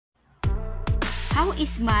How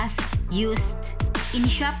is math used in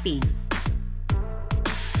shopping?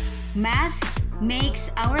 Math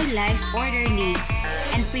makes our life orderly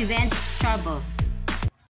and prevents trouble.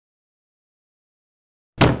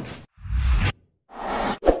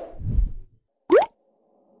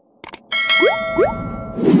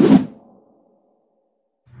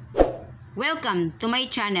 Welcome to my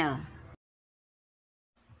channel.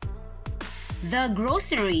 The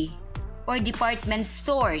grocery or department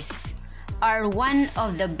stores are one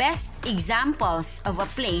of the best examples of a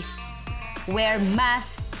place where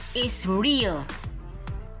math is real.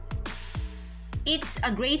 It's a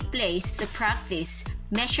great place to practice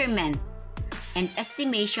measurement and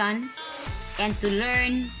estimation and to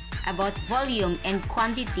learn about volume and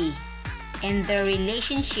quantity and their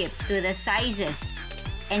relationship to the sizes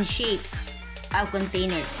and shapes of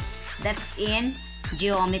containers. That's in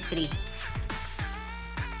geometry.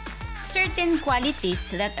 Certain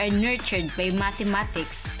qualities that are nurtured by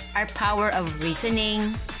mathematics are power of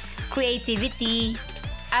reasoning, creativity,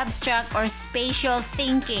 abstract or spatial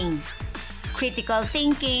thinking, critical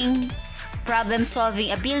thinking,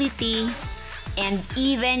 problem-solving ability, and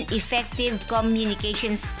even effective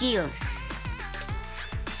communication skills.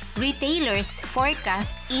 Retailers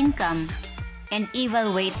forecast income and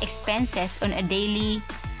evaluate expenses on a daily,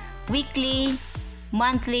 weekly,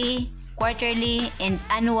 monthly, quarterly, and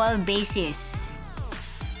annual basis.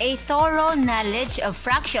 A thorough knowledge of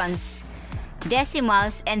fractions,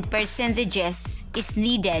 decimals, and percentages is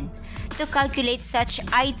needed to calculate such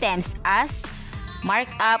items as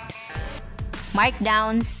markups,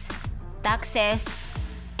 markdowns, taxes,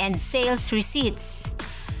 and sales receipts,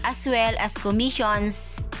 as well as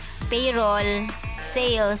commissions, payroll,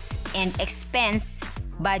 sales, and expense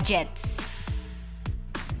budgets.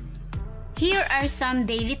 Here are some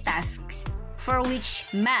daily tasks for which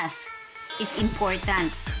math is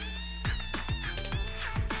important.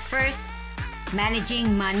 First,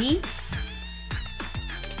 managing money,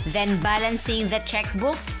 then balancing the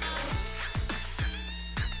checkbook,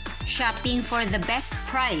 shopping for the best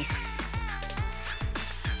price,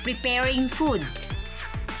 preparing food,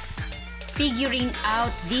 figuring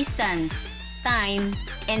out distance, time,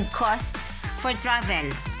 and cost for travel,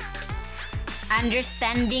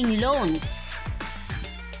 understanding loans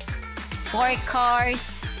for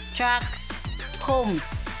cars, trucks,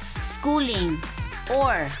 homes, schooling,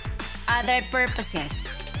 or other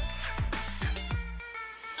purposes.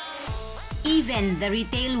 Even the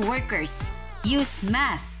retail workers use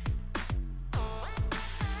math.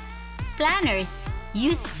 Planners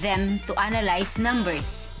use them to analyze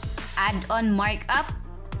numbers, add on markup,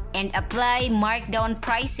 and apply markdown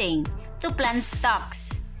pricing to plan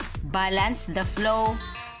stocks, balance the flow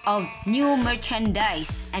of new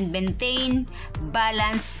merchandise, and maintain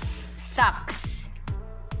balanced stocks.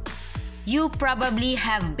 You probably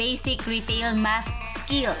have basic retail math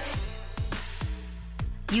skills.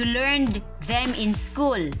 You learned them in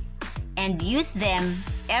school and use them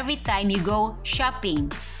every time you go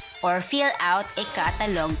shopping or fill out a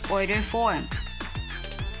catalog order form.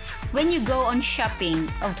 When you go on shopping,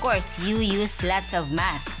 of course, you use lots of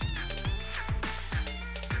math.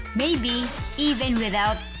 Maybe even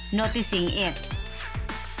without noticing it.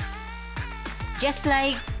 Just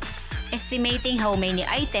like estimating how many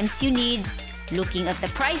items you need, looking at the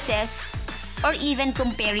prices, or even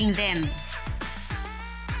comparing them.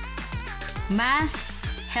 Math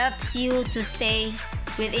helps you to stay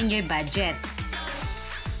within your budget.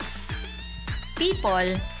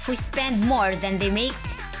 People who spend more than they make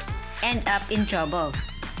end up in trouble.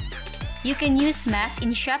 You can use math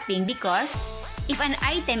in shopping because if an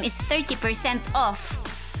item is 30% off,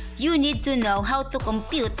 you need to know how to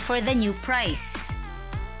compute for the new price.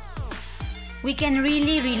 We can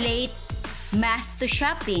really relate math to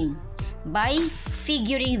shopping by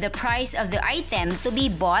figuring the price of the item to be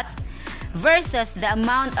bought versus the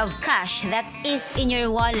amount of cash that is in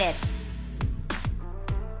your wallet,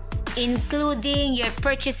 including your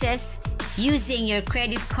purchases using your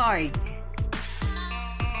credit card.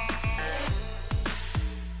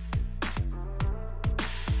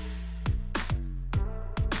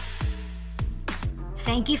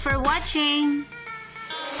 Thank you for watching.